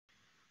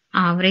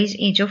Average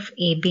age of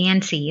A, B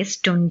and C is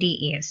 20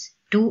 years.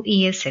 2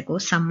 years ago,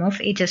 sum of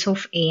ages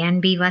of A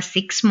and B was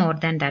 6 more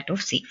than that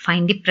of C.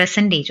 Find the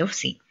present age of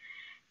C.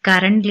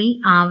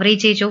 Currently,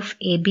 average age of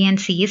A, B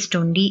and C is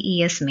 20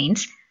 years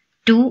means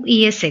 2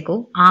 years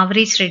ago,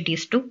 average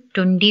reduced to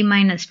 20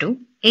 minus 2,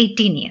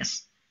 18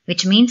 years.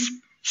 Which means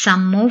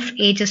sum of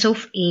ages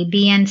of A,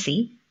 B and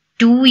C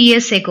 2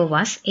 years ago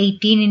was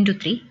 18 into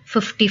 3,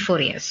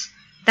 54 years.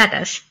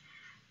 That is,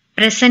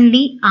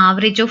 presently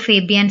average of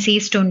A, B and C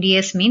is 20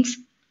 years means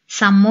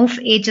sum of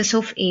ages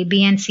of A,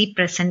 B and C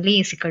presently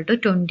is equal to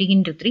 20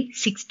 into 3,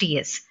 60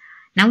 years.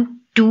 Now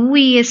 2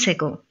 years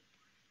ago,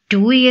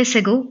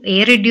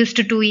 A reduced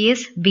to 2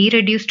 years, B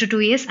reduced to 2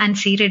 years and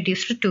C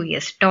reduced to 2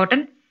 years.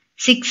 Total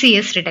 6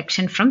 years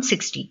reduction from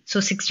 60.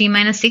 So 60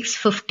 minus 6,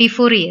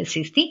 54 years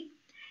is the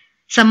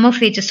sum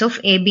of ages of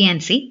A, B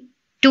and C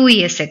 2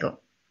 years ago.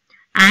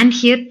 And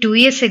here 2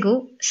 years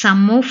ago,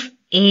 sum of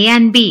A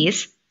and B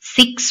is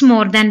 6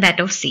 more than that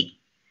of C.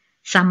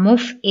 Sum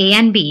of A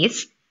and B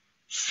is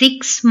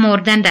 6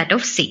 more than that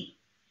of C.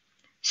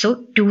 So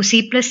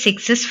 2C plus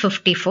 6 is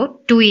 54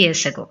 2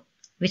 years ago.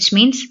 Which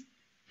means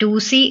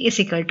 2C is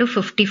equal to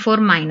 54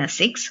 minus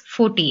 6,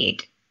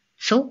 48.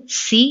 So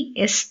C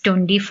is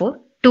 24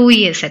 2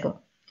 years ago.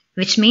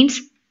 Which means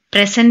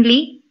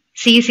presently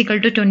C is equal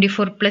to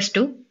 24 plus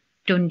 2,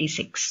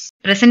 26.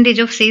 Present age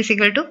of C is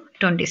equal to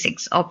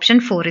 26.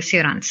 Option 4 is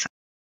your answer.